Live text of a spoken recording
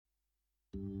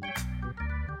Welcome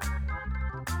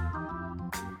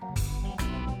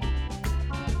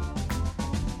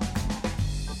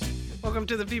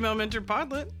to the Female Mentor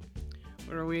Podlet,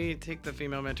 where we take the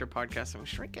Female Mentor podcast and we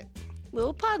shrink it.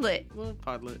 Little Podlet. Little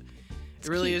Podlet. It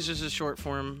really is just a short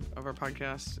form of our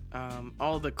podcast.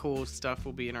 All the cool stuff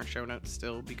will be in our show notes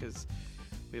still because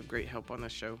we have great help on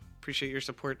this show. Appreciate your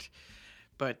support.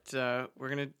 But we're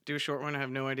going to do a short one. I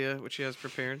have no idea what she has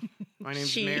prepared. My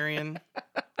name's Marion.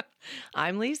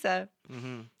 I'm Lisa.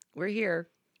 Mm-hmm. We're here.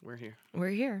 We're here.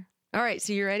 We're here. All right,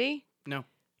 so you ready? No.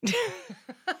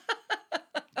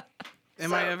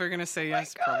 Am I ever going to say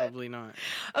yes? Probably not.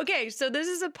 Okay, so this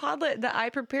is a Podlet that I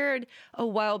prepared a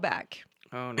while back.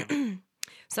 Oh, no.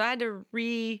 So I had to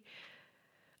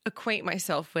reacquaint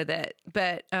myself with it.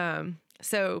 But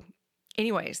so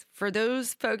anyways, for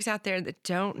those folks out there that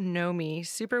don't know me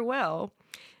super well,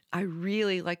 I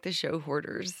really like the show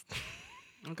Hoarders.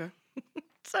 Okay.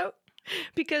 So,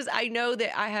 because I know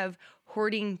that I have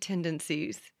hoarding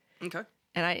tendencies. Okay.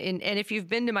 And if you've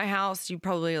been to my house, you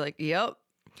probably like, yep.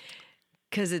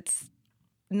 Because it's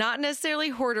not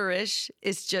necessarily hoarderish.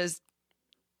 It's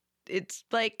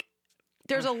like,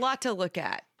 there's a lot to look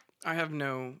at. I have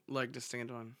no leg to stand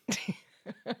on.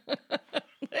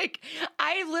 Like,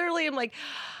 I literally am like,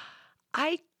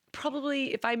 I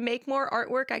probably, if I make more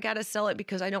artwork, I got to sell it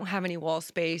because I don't have any wall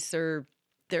space or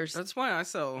there's... That's why I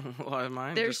sell a lot of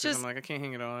mine. There's just... I'm like, I can't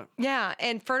hang it all up. Yeah,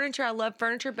 and furniture, I love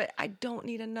furniture, but I don't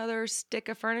need another stick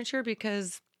of furniture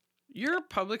because... Your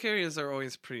public areas are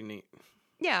always pretty neat.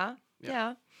 Yeah.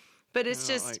 But it's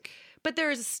just, like... but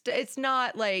it's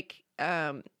not like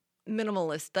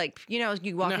minimalist. Like,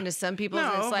 you walk into some people's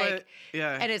and it's like,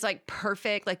 and it's like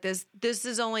perfect. Like this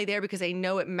is only there because they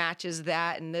know it matches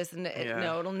that and this and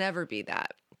no, it'll never be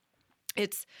that.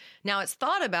 It's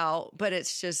thought about, but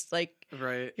it's just like,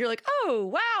 right. You're like, oh,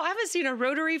 wow, I haven't seen a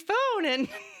rotary phone. And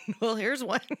well, here's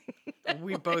one.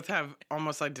 We both have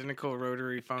almost identical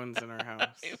rotary phones in our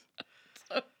house.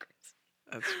 So crazy.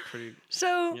 That's pretty.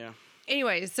 So,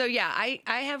 anyway, I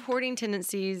have hoarding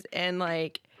tendencies and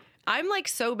like, I'm like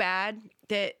so bad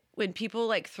that when people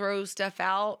like throw stuff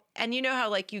out and you know how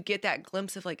like you get that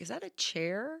glimpse of like, is that a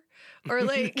chair? Or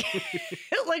like,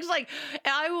 it looks like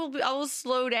I will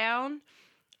slow down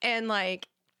and I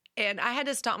had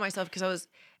to stop myself because I was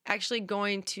actually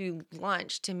going to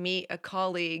lunch to meet a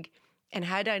colleague. And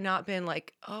had I not been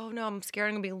like, oh no, I'm scared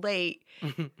I'm gonna be late.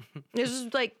 This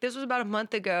was about a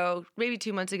month ago, maybe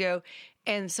 2 months ago.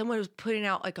 And someone was putting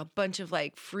out like a bunch of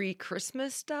like free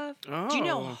Christmas stuff. Oh. Do you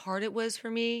know how hard it was for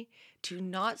me to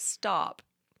not stop?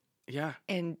 Yeah.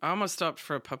 And I almost stopped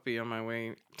for a puppy on my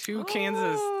way to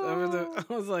Kansas. I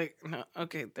was like, no,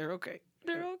 okay, they're okay.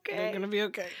 They're okay. They're going to be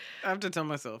okay. I have to tell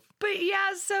myself. But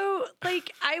yeah, so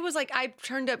like I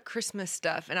turned up Christmas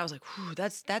stuff and I was like, whew,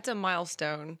 that's a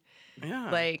milestone.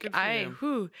 Yeah. Like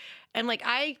and like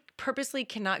I purposely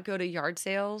cannot go to yard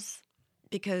sales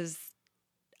because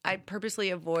I purposely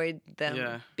avoid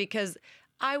them because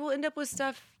I will end up with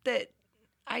stuff that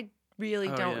I really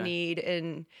don't need.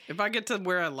 And if I get to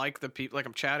where I like the people, like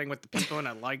I'm chatting with the people and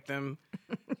I like them,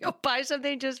 you'll buy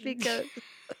something just because.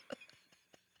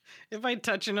 If I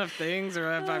touch enough things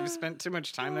or if I've spent too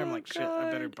much time there, I'm like, shit, I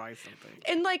better buy something.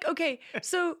 And like, okay,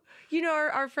 so,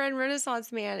 our friend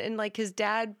Renaissance Man and like his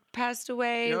dad passed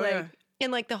away.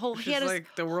 And like the whole, he had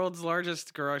like the world's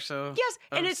largest garage sale. Yes.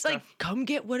 And it's like, come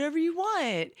get whatever you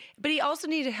want. But he also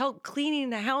needed help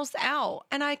cleaning the house out.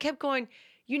 And I kept going,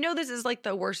 this is like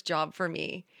the worst job for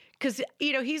me. Because,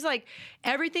 he's like,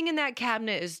 everything in that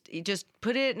cabinet is, you just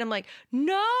put it. And I'm like,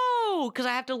 no, because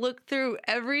I have to look through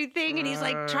everything. And he's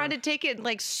like trying to take it and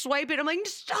like swipe it. I'm like,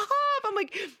 stop. I'm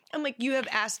like, you have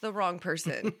asked the wrong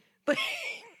person. But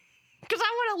because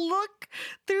I want to look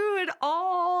through it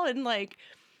all. And like,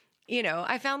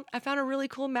 I found a really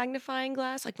cool magnifying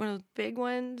glass, like one of those big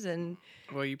ones. And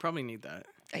well, you probably need that.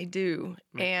 I do.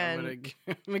 I'm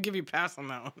gonna give you a pass on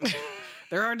that one.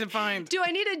 They're hard to find. Do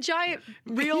I need a giant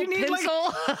real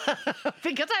pencil?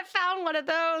 Because I found one of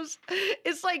those.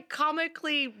 It's like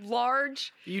comically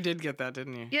large. You did get that,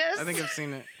 didn't you? Yes. I think I've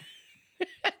seen it.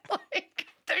 Like,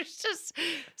 there's just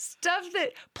stuff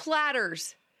that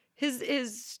platters.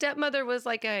 His stepmother was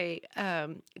like a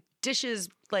dishes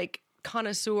like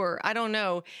connoisseur. I don't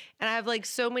know. And I have like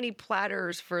so many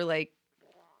platters for like,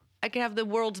 I could have the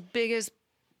world's biggest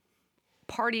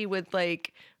party with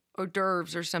like hors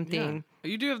d'oeuvres or something. Yeah.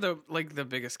 You do have the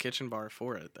biggest kitchen bar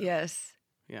for it, though. Yes.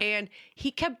 Yeah. And he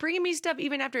kept bringing me stuff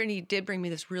even after, and he did bring me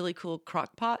this really cool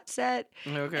crock pot set.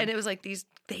 Okay. And it was like these,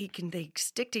 they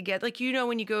stick together. Like,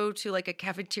 when you go to like a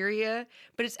cafeteria,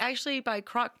 but it's actually by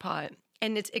crock pot.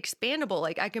 and it's expandable.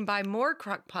 Like I can buy more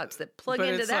crock pots that plug but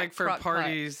into it's that like for crock pot.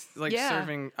 parties, like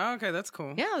serving. Oh, okay, that's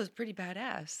cool. Yeah, it was pretty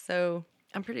badass. So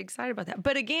I'm pretty excited about that.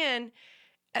 But again,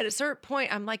 at a certain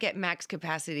point, I'm like at max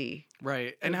capacity.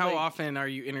 Right. And how often are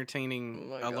you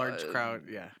entertaining a large crowd?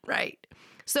 Yeah. Right.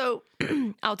 So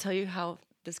I'll tell you how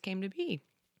this came to be.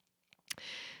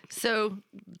 So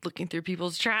looking through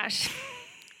people's trash,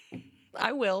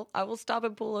 I will stop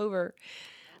and pull over.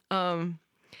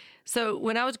 So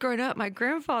when I was growing up, my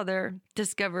grandfather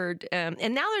discovered, and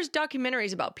now there's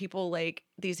documentaries about people like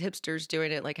these hipsters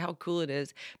doing it, like how cool it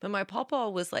is. But my papa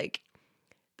was like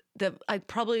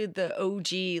probably the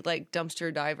OG like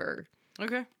dumpster diver.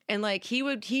 Okay. And like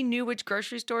he knew which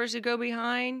grocery stores to go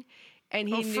behind. And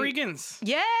he knew Freegans.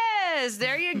 Yes,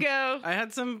 there you go. I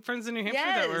had some friends in New Hampshire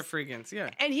that were Freegans, yeah.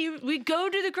 And we go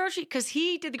to the grocery, because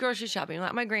he did the grocery shopping,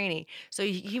 not my granny. So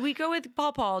we go with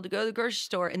Paw to go to the grocery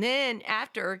store. And then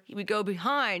after, we go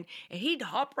behind, and he'd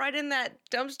hop right in that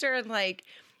dumpster and like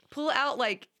pull out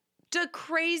like the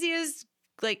craziest,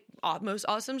 like most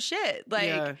awesome shit.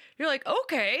 Like, you're like,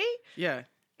 okay. Yeah.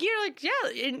 You're like, yeah.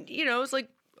 And, it's like,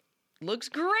 looks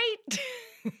great.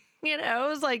 It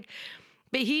was like...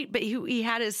 But he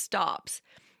had his stops,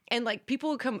 and like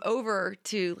people would come over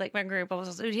to like my grandpa's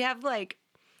house. He'd have like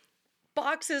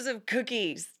boxes of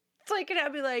cookies. It's like, and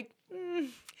I'd be like,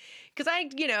 because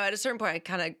at a certain point I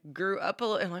kind of grew up a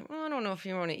little. And I'm like, I don't know if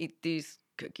you want to eat these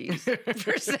cookies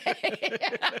per se.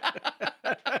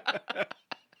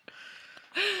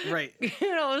 Right.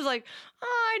 I was like,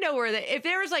 I know where if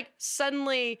there was like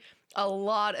suddenly a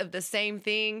lot of the same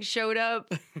thing showed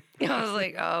up, I was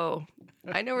like, oh.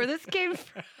 I know where this came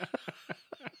from.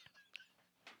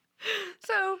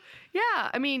 So,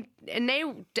 yeah, I mean, and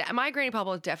my granny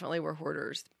papa definitely were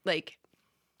hoarders. Like,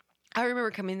 I remember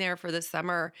coming there for the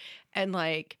summer, and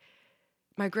like,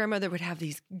 my grandmother would have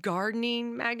these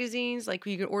gardening magazines, like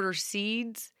where you could order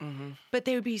seeds, but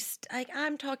they would be like,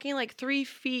 I'm talking like 3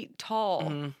 feet tall.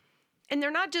 And they're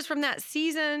not just from that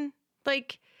season.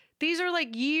 Like, these are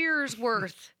like years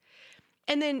worth.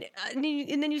 And then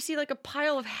you see like a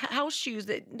pile of house shoes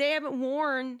that they haven't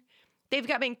worn. They've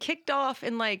been kicked off,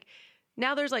 and like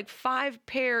now there's like 5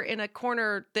 pair in a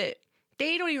corner that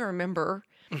they don't even remember.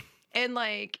 And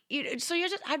like,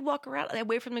 I'd walk around. I'd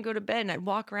wait for them to go to bed, and I'd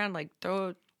walk around like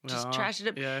trash it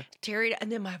up, tear it.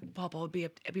 And then my papa would be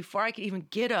up before I could even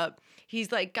get up.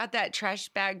 He's like got that trash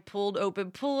bag pulled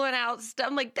open, pulling out stuff.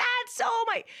 I'm like, that's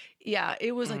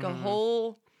it was like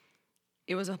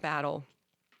it was a battle.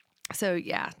 So,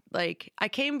 yeah, like, I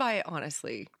came by it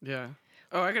honestly. Yeah.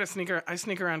 Oh, I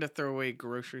sneak around to throw away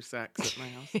grocery sacks at my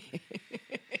house.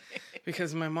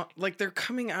 Because my mom, like, they're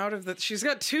coming out of she's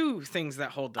got 2 things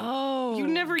that hold them. Oh. You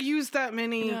never use that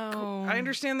many. No. I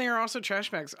understand they are also trash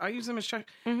bags. I use them as trash.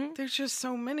 There's just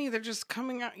so many. They're just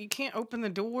coming out. You can't open the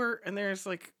door, and there's,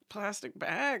 like, plastic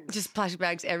bags. Just plastic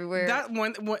bags everywhere. That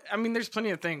one, I mean, there's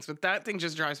plenty of things, but that thing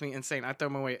just drives me insane. I throw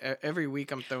them away every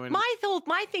week. I'm throwing.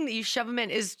 My thing that you shove them in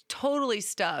is totally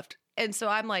stuffed. And so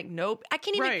I'm like, nope. I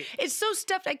can't even. Right. It's so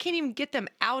stuffed, I can't even get them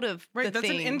out of the that's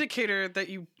thing. an indicator that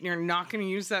you're not going to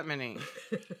use that many.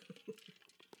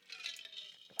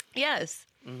 Yes.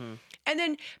 And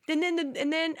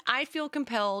then I feel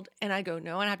compelled, and I go,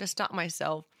 no, and I have to stop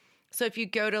myself. So if you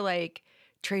go to like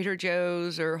Trader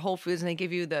Joe's or Whole Foods, and they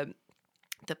give you the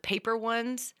paper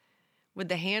ones with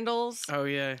the handles. Oh,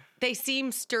 yeah. They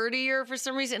seem sturdier for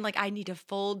some reason. Like, I need to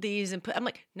fold these and I'm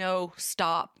like, no,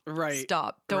 stop. Right.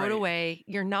 Stop. Throw it away.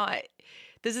 You're not.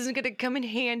 This isn't going to come in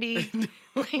handy.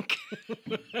 Like.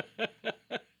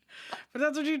 But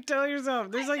that's what you tell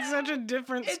yourself. There's like such a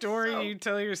different story you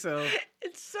tell yourself.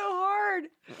 It's so hard.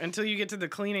 Until you get to the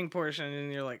cleaning portion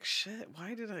and you're like, shit,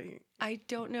 why did I? I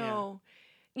don't know.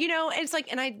 Yeah. And it's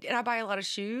like, and I buy a lot of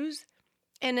shoes.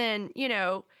 And then,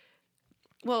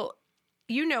 well,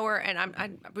 you know her,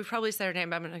 and we probably said her name,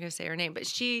 but I'm not going to say her name. But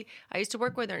I used to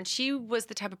work with her, and she was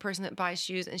the type of person that buys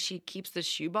shoes, and she keeps the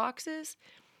shoe boxes.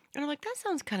 And I'm like, that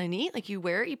sounds kind of neat. Like, you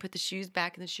wear it, you put the shoes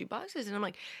back in the shoe boxes. And I'm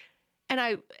like, and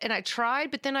I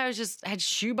tried, but then I had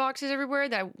shoe boxes everywhere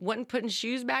that I wasn't putting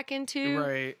shoes back into.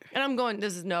 Right. And I'm going,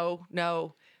 this is no.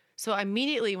 So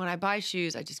immediately when I buy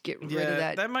shoes, I just get rid of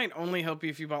that. That might only help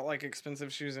you if you bought like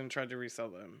expensive shoes and tried to resell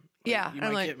them. Like, you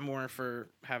might get more for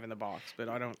having the box, but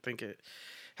I don't think it.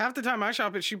 Half the time I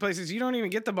shop at shoe places, you don't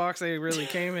even get the box they really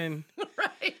came in.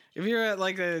 Right. If you're at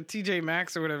like a TJ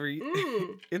Maxx or whatever,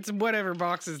 it's whatever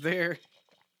box is there.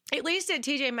 At least at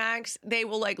TJ Maxx, they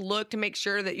will like look to make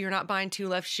sure that you're not buying 2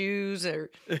 left shoes and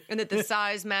that the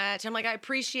size match. I'm like, I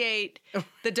appreciate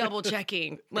the double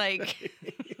checking. Like,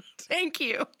 thank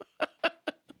you.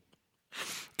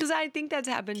 Because I think that's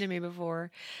happened to me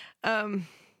before.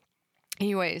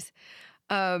 Anyways,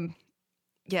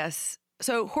 yes.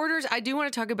 So hoarders, I do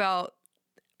want to talk about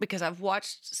because I've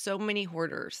watched so many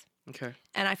hoarders. Okay.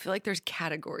 And I feel like there's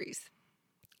categories.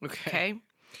 Okay.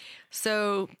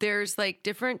 So there's like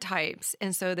different types.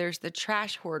 And so there's the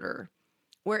trash hoarder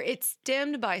where it's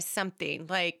stemmed by something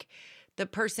like the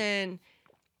person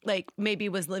like maybe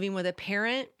was living with a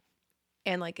parent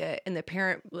and and the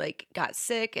parent like got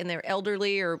sick and they're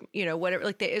elderly or, you know, whatever.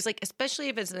 Like it's like, especially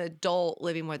if it's an adult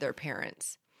living with their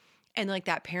parents and like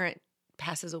that parent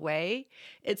passes away,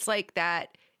 it's like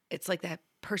that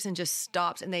person just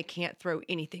stops and they can't throw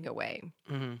anything away.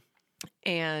 Mm-hmm.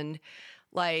 And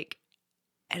like,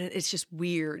 and it's just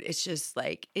weird. It's just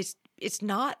like, it's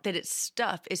not that it's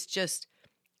stuff. It's just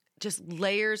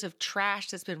layers of trash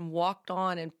that's been walked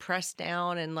on and pressed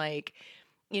down and like,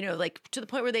 you know, like to the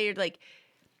point where they're like,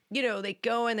 you know, they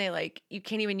go and they like, you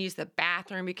can't even use the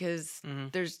bathroom because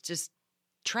there's just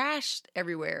trash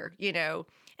everywhere, you know?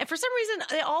 And for some reason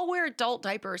they all wear adult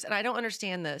diapers and I don't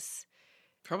understand this.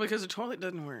 Probably because the toilet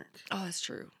doesn't work. Oh, that's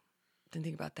true. Didn't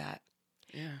think about that.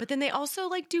 Yeah. But then they also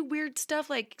like do weird stuff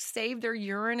like save their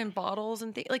urine in bottles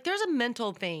and things. Like there's a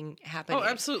mental thing happening. Oh,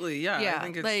 absolutely. Yeah. Yeah, I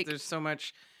think like- there's so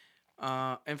much.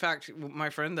 In fact, my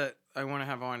friend that I want to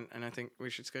have on, and I think we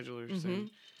should schedule her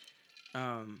soon.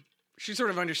 She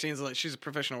sort of understands, like, she's a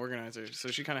professional organizer, so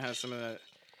she kind of has some of that.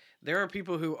 There are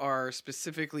people who are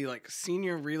specifically like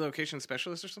senior relocation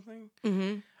specialists or something.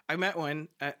 Mm-hmm. I met one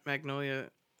at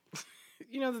Magnolia.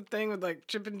 You know the thing with like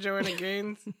Chip and Joanna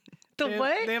Gaines?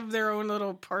 What? They have their own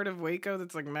little part of Waco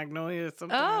that's like Magnolia or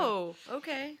something. Oh,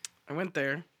 okay. I went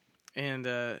there. And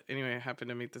anyway, I happened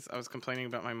to meet this. I was complaining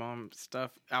about my mom's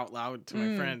stuff out loud to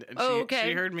my friend. And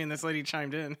she heard me and this lady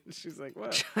chimed in. She's like,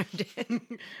 what? Chimed in.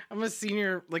 I'm a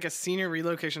senior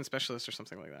relocation specialist or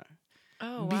something like that.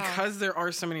 Oh, wow. Because there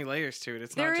are so many layers to it.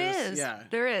 It's There not just, is. yeah.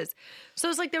 There is. So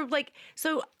it's like,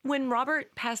 so when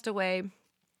Robert passed away,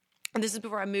 and this is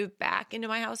before I moved back into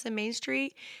my house in Main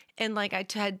Street, and like I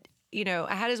had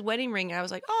his wedding ring, and I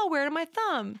was like, oh, where did my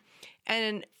thumb?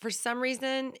 And for some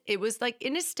reason, it was like,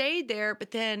 and it stayed there. But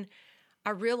then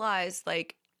I realized,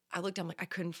 like, I looked, I'm like, I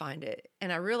couldn't find it.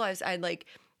 And I realized I'd like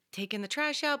taken the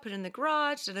trash out, put it in the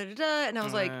garage, and I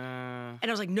was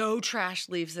like, no trash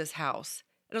leaves this house.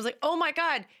 And I was like, oh my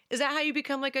God, is that how you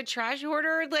become like a trash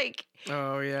hoarder? Like,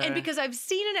 oh yeah. And because I've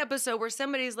seen an episode where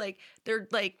somebody's like, they're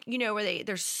like, you know, where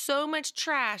there's so much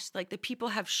trash, like the people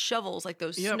have shovels, like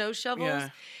those snow shovels. Yeah.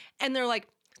 And they're like,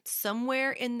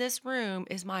 somewhere in this room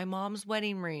is my mom's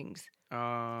wedding rings.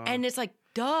 And it's like,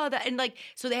 duh. And like,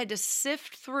 so they had to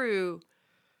sift through.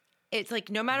 It's like,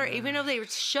 no matter, even though they were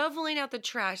shoveling out the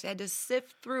trash, they had to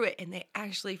sift through it and they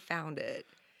actually found it.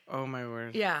 Oh my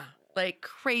word. Yeah. Like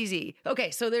crazy.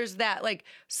 Okay. So there's that, like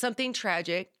something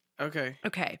tragic. Okay.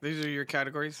 These are your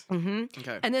categories? Mm-hmm.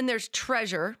 Okay. And then there's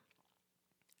treasure.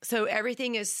 So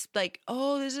everything is like,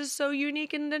 oh, this is so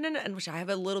unique and which I have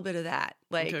a little bit of that.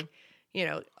 Like, you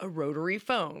know, a rotary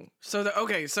phone. So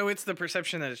so it's the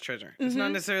perception that it's treasure. It's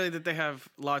not necessarily that they have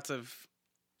lots of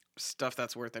stuff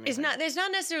that's worth anything. It's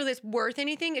not necessarily that's worth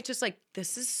anything. It's just like,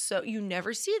 this is so, you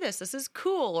never see this. This is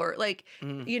cool. Or like,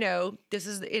 you know, this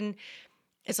is in,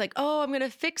 it's like, oh, I'm going to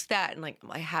fix that. And like,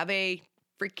 I have a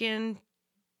freaking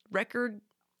record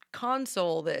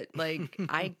console that like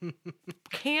I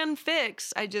can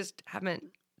fix. I just haven't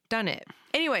done it.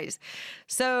 Anyways,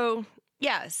 so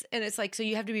yes. And it's like, so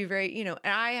you have to be very, you know,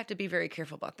 and I have to be very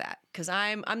careful about that because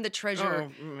I'm the treasure.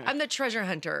 I'm the treasure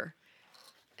hunter.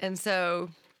 And so,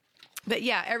 but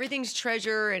yeah, everything's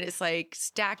treasure and it's like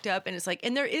stacked up and it's like,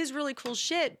 and there is really cool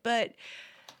shit, but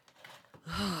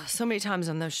so many times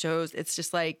on those shows, it's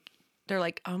just like, they're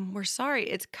like, we're sorry,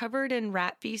 it's covered in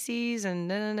rat feces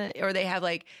and or they have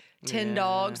like 10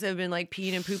 dogs that have been like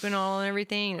peeing and pooping all and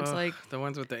everything. And it's like the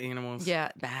ones with the animals. Yeah,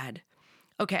 bad.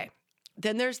 Okay.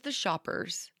 Then there's the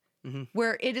shoppers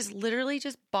where it is literally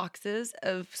just boxes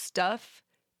of stuff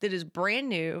that is brand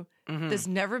new that's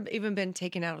never even been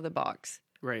taken out of the box.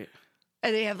 Right.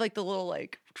 And they have like the little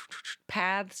like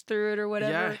paths through it or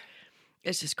whatever. Yeah.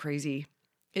 It's just crazy.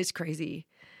 It's crazy.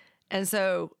 And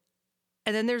so,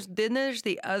 and then there's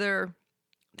the other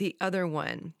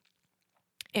one.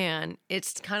 And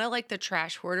it's kind of like the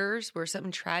trash hoarders where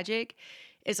something tragic,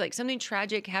 it's like something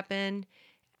tragic happened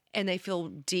and they feel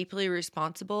deeply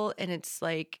responsible and it's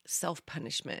like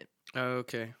self-punishment. Oh,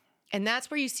 okay. And that's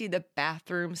where you see the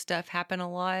bathroom stuff happen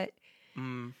a lot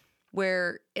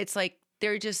where it's like,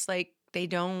 they're just like, they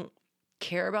don't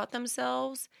care about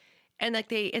themselves. And like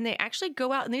they actually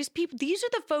go out and these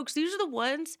are the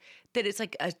ones that it's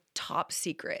like a top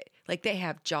secret. Like they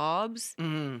have jobs.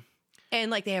 And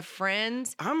like they have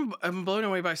friends. I'm blown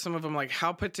away by some of them, like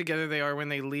how put together they are when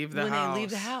they leave the house. When they leave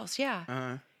the house,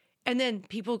 yeah. And then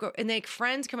people go, and like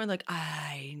friends come in, like,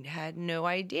 I had no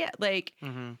idea. Like,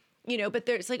 you know, but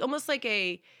there's like almost like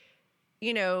a,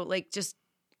 you know, like just,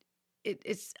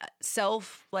 it's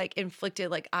self like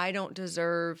inflicted, like I don't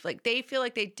deserve, like they feel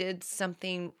like they did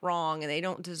something wrong and they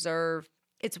don't deserve.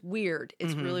 It's weird.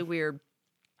 It's really weird.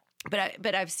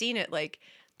 But I've seen it, like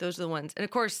those are the ones. And of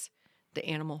course the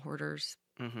animal hoarders.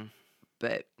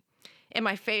 But in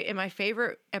my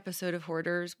favorite episode of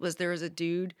Hoarders was there was a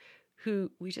dude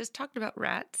who we just talked about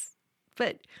rats,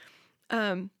 but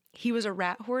he was a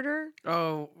rat hoarder.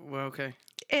 Oh, well, okay.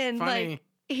 And funny. Like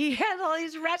he had all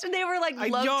these rats and they were like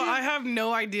loved him. I have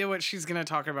no idea what she's going to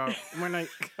talk about when I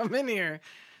come in here.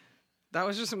 That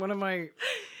was just one of my...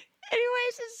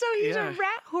 Anyways, so he's a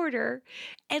rat hoarder,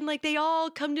 and like they all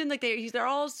come in, like they're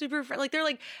all super like they're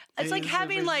like it's like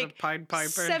having like Pied Piper.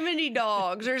 70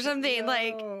 dogs or something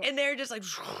like, and they're just like.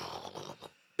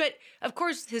 But of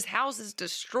course, his house is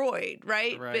destroyed,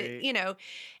 right? But you know,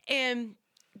 and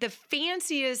the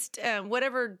fanciest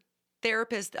whatever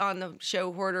therapist on the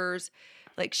show Hoarders.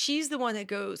 Like, she's the one that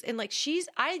goes, and, like,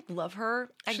 I love her.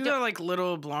 She's that, like,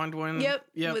 little blonde one. Yep.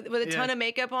 With a ton of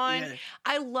makeup on. Yeah.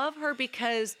 I love her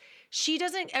because she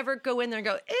doesn't ever go in there and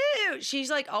go, ew. She's,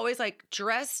 like, always, like,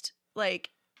 dressed, like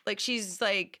she's,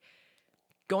 like,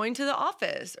 going to the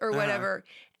office or whatever.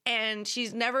 And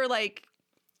she's never, like,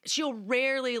 she'll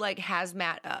rarely, like,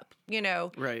 hazmat up, you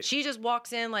know? Right. She just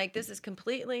walks in like, this is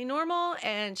completely normal,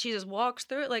 and she just walks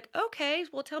through it like, okay,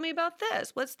 well, tell me about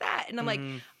this. What's that? And I'm like,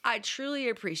 I truly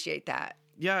appreciate that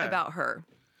about her.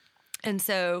 And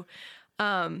so,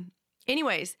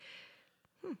 anyways,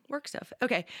 work stuff.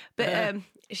 Okay. But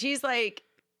she's like,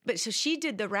 but so she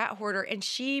did the rat hoarder, and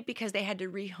because they had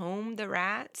to rehome the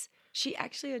rats, she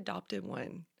actually adopted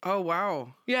one. Oh,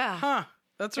 wow. Yeah. Huh.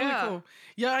 That's really cool.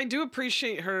 Yeah, I do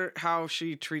appreciate how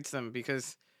she treats them,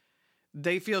 because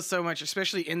they feel so much,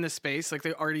 especially in the space. Like,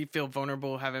 they already feel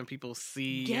vulnerable having people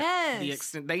see the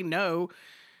extent. They know.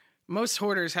 Most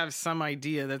hoarders have some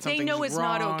idea that something's wrong. They know it's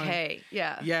not okay.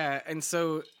 Yeah. Yeah, and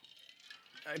so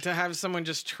to have someone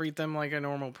just treat them like a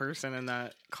normal person in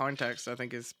that context, I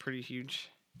think is pretty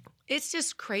huge. It's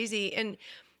just crazy. And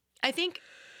I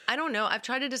don't know, I've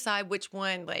tried to decide which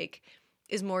one, like,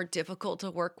 is more difficult to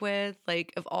work with,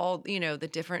 like, of all, you know, the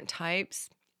different types,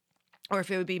 or if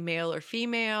it would be male or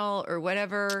female or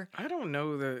whatever. I don't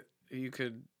know that you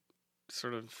could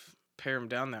sort of pare them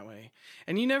down that way.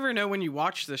 And you never know when you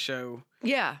watch the show.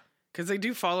 Yeah. Because they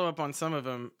do follow up on some of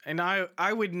them. And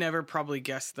I would never probably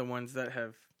guess the ones that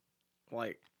have,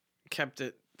 like, kept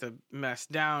the mess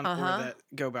down or that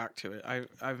go back to it.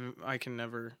 I can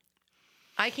never.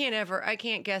 I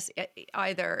can't guess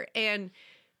either. And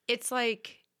it's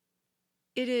like,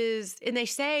 it is, and they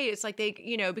say it's like they,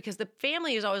 you know, because the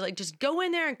family is always like, just go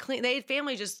in there and clean.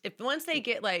 Once they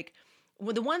get like,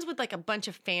 the ones with like a bunch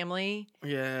of family.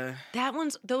 Yeah.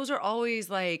 Those are always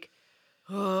like,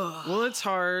 ugh. Well, it's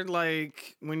hard,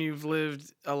 like, when you've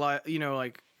lived a lot, you know,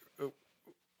 like,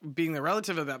 being the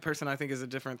relative of that person, I think, is a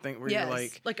different thing where you're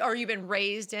like, are you been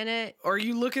raised in it? Or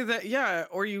you look at that,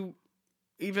 or you,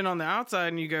 even on the outside,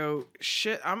 and you go,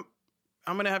 shit, I'm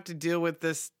going to have to deal with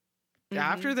this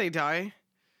after they die.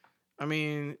 I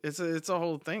mean, it's a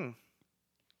whole thing.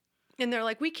 And they're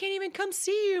like, we can't even come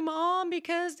see you, Mom,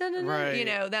 because right. You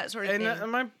know, that sort of thing.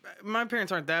 And my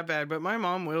parents aren't that bad, but my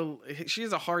mom she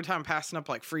has a hard time passing up,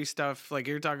 like, free stuff, like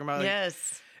you're talking about.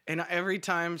 Yes. And every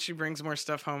time she brings more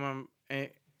stuff home, I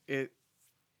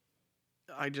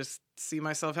just see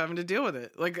myself having to deal with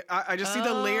it. Like, I just see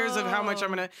the layers of how much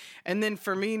I'm going to, and then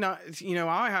for me, not, you know,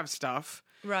 I have stuff.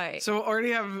 Right. So I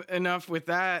already have enough with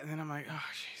that. And then I'm like, oh,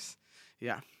 jeez.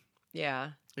 Yeah. Yeah.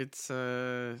 It's,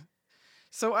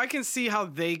 so I can see how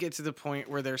they get to the point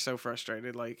where they're so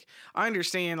frustrated. Like, I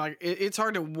understand, like, it's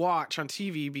hard to watch on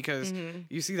TV because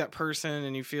you see that person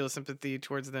and you feel sympathy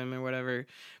towards them and whatever.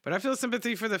 But I feel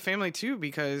sympathy for the family too,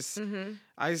 because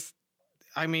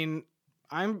I mean,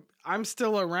 I'm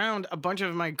still around a bunch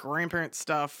of my grandparents'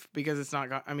 stuff because it's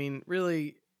not, I mean,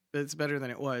 really, it's better than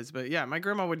it was. But yeah, my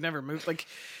grandma would never move. Like,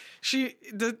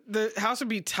 the house would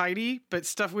be tidy, but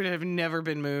stuff would have never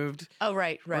been moved. Oh,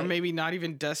 right. Or maybe not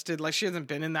even dusted. Like, she hasn't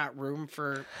been in that room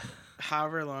for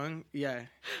however long. Yeah.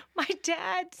 My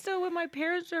dad, so when my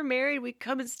parents were married, we'd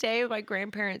come and stay at my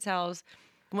grandparents' house.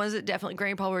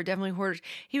 Grandpa were definitely hoarders.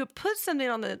 He would put something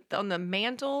on the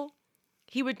mantle.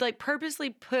 He would, like, purposely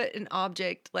put an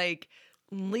object, like,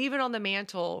 leave it on the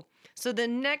mantle. So the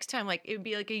next time, like, it would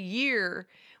be like a year,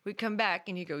 we'd come back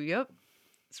and he'd go, yep,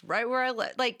 it's right where I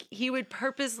left. Like, he would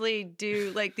purposely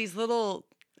do, like, these little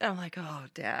I'm like, oh,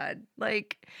 Dad.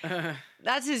 Like,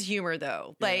 that's his humor,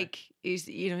 though. Yeah. Like, he's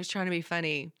trying to be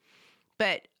funny.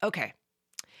 But, okay.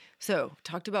 So,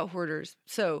 talked about hoarders.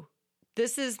 So,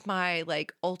 this is my,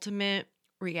 like, ultimate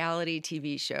reality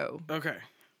TV show. Okay.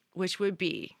 Which would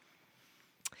be,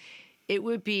 it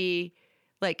would be,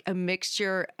 like, a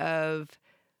mixture of,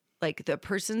 like, the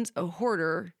person's a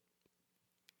hoarder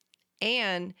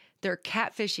and they're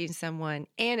catfishing someone,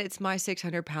 and it's My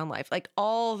 600-Pound Life. Like,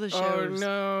 all the shows.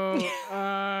 Oh,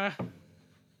 no.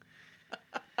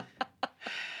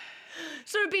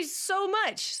 So it'd be so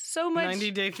much.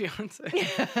 90 Day Fiance.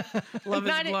 Love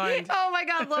is Blind. Oh, my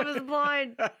God. Love is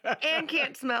Blind. And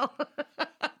Can't Smell.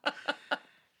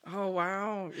 Oh,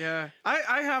 wow. Yeah.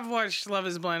 I have watched Love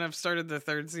is Blind. I've started the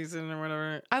 3rd season or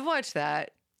whatever. I've watched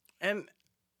that. And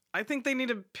I think they need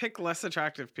to pick less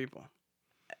attractive people.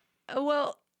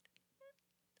 Well,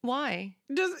 why?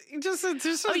 Just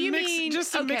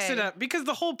to mix it up, because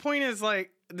the whole point is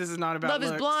like, this is not about Love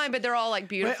looks. Is Blind, but they're all like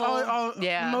beautiful.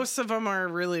 Yeah, most of them are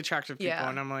really attractive people, Yeah.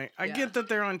 and I'm like, I get that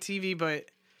they're on TV, but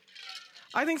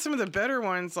I think some of the better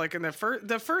ones, like in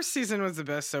the first season, was the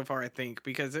best so far. I think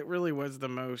because it really was the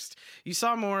most. You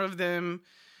saw more of them,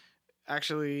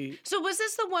 actually. So was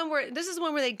this the one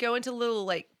where they go into little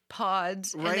like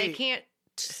pods and they can't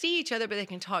see each other, but they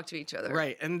can talk to each other.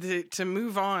 Right. And to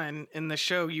move on in the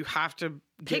show, you have to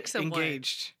Pick get someone.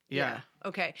 engaged. Yeah.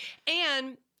 Okay.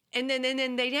 And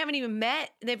then they haven't even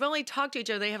met. They've only talked to each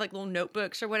other. They have like little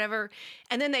notebooks or whatever.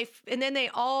 And then they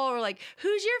all are like,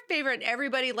 "Who's your favorite?" And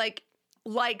everybody like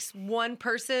likes one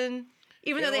person,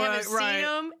 even though they haven't seen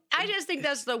them. I just think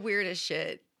that's the weirdest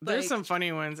shit. There's some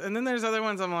funny ones, and then there's other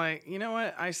ones. I'm like, you know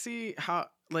what? I see how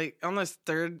like on this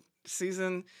 3rd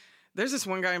season. There's this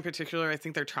one guy in particular, I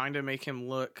think they're trying to make him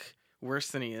look worse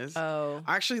than he is. Oh.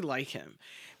 I actually like him.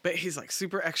 But he's like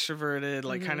super extroverted,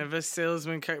 like kind of a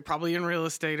salesman, probably in real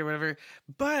estate or whatever.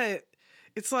 But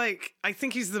it's like, I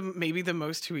think he's maybe the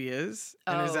most who he is.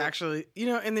 And is actually,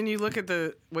 and then you look at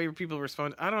the way people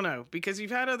respond. I don't know. Because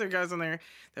you've had other guys on there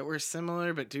that were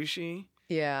similar but douchey.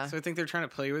 Yeah. So I think they're trying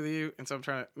to play with you. And so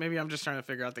maybe I'm just trying to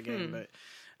figure out the game. But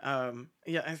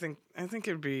yeah, I think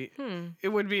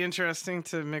it would be interesting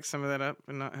to mix some of that up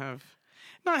and not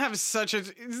have such a,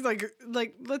 it's like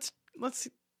let's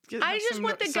get I just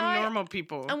want the guy, normal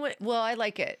people. Well, I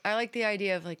like it. I like the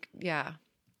idea of like,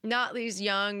 not these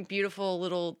young, beautiful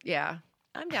little,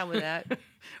 I'm down with that.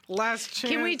 Last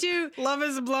chance. Can we do Love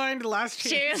is Blind? Last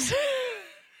chance.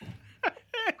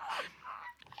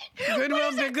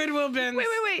 Goodwill bins.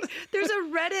 Wait. There's a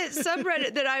Reddit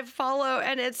subreddit that I follow,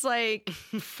 and it's like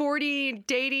 40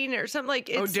 dating or something like.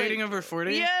 It's dating like, over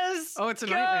 40? Yes. Oh, it's a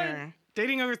nightmare.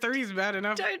 Dating over 30 is bad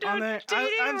enough. On that.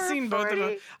 I've seen both of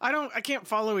them. I can't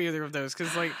follow either of those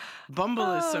because like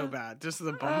Bumble is so bad. Just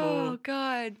the Bumble. Oh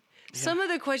God. Yeah. Some of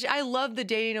the questions. I love the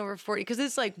dating over 40 because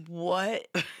it's like, what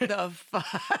the fuck?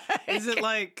 Is it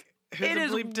like? Who the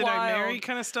bleep did I marry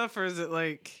kind of stuff, or is it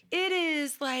like... It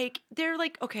is like, they're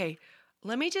like, okay,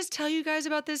 let me just tell you guys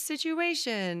about this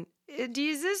situation.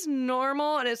 Is this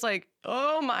normal? And it's like,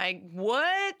 oh my,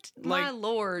 what? My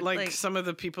Lord. Like some of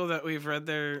the people that we've read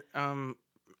their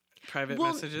private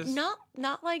messages?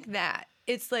 Not like that.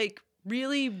 It's like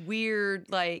really weird,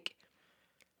 like,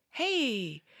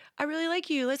 hey, I really like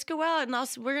you. Let's go out and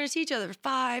we're going to see each other for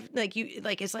 5.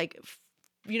 It's like...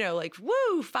 like,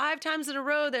 woo, 5 times in a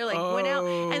row, they're like, went out.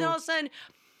 And all of a sudden,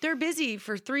 they're busy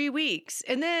for 3 weeks.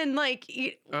 And then, like,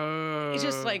 it's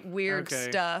just like weird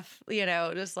stuff,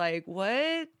 just like,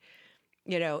 what?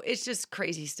 It's just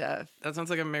crazy stuff. That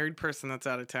sounds like a married person that's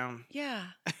out of town. Yeah.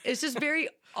 It's just very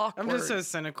awkward. I'm just so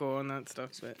cynical on that stuff.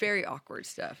 But... Very awkward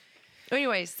stuff.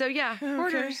 Anyways, so yeah,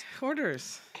 hoarders.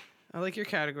 Hoarders. I like your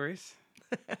categories.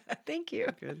 Thank you.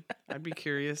 Good. I'd be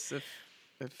curious if...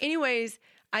 Anyways...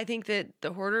 I think that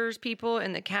the hoarders people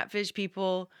and the catfish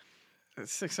people...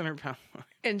 600-pound life.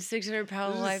 And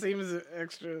 600-pound life. It seems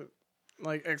extra,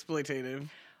 like, exploitative.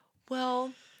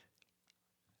 Well,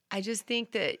 I just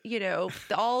think that,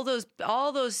 all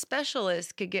those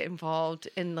specialists could get involved.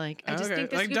 And, like, I just think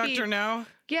this could Dr. Now?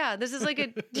 Yeah, this is like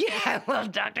a... Yeah, I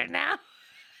love Dr. Now.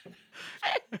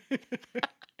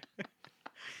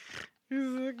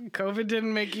 COVID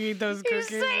didn't make you eat those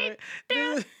cookies.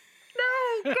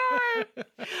 No, God.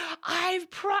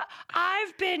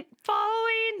 I've been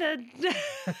following the...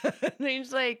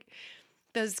 He's like,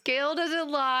 the scale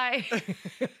doesn't lie.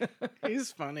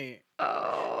 He's funny.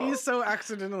 Oh. He's so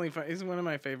accidentally funny. He's one of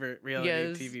my favorite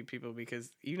reality TV people because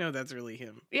that's really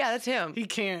him. Yeah, that's him. He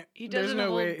can't. There's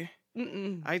no way.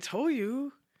 I told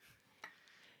you.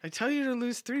 I tell you to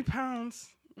lose 3 pounds.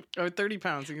 Or 30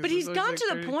 pounds. But he's gone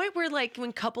to the point where, like,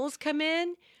 when couples come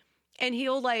in... And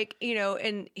he'll like,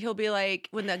 and he'll be like,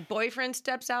 when the boyfriend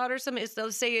steps out or something,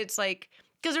 they'll say it's like,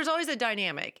 because there's always a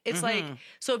dynamic. It's like,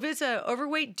 so if it's an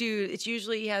overweight dude, it's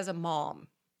usually he has a mom.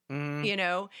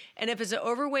 And if it's an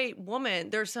overweight woman,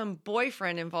 there's some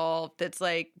boyfriend involved that's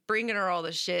like bringing her all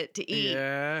the shit to eat.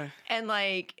 Yeah. And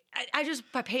like, I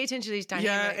pay attention to these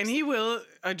dynamics. Yeah, and he will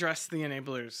address the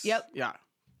enablers. Yep. Yeah.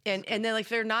 And then like, if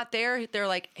they're not there, they're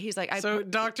like, he's like, So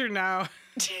Dr. Now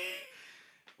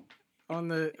on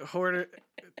the hoarder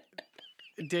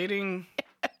dating.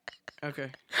 Okay.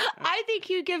 I think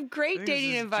you give great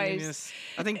dating advice. Genius.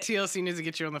 I think TLC needs to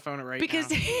get you on the phone right because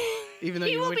now. Even though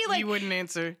you wouldn't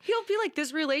answer. He'll be like,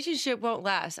 this relationship won't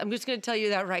last. I'm just going to tell you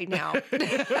that right now.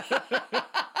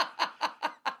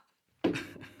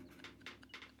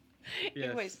 Yes.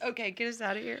 Anyways, okay, get us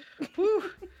out of here. Whew.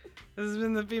 This has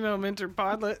been the Female Mentor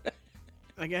Podlet.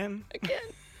 Again.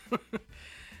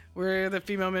 We're the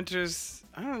Female Mentors.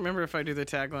 I don't remember if I do the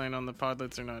tagline on the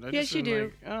Podlets or not. Yes, you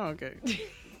do. Like, oh, okay.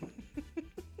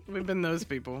 We've been those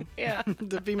people. Yeah.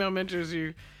 The female mentors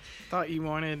you thought you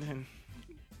wanted and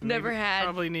never had.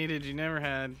 Probably needed, you never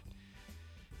had.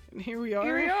 And here we are.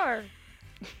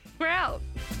 We're out.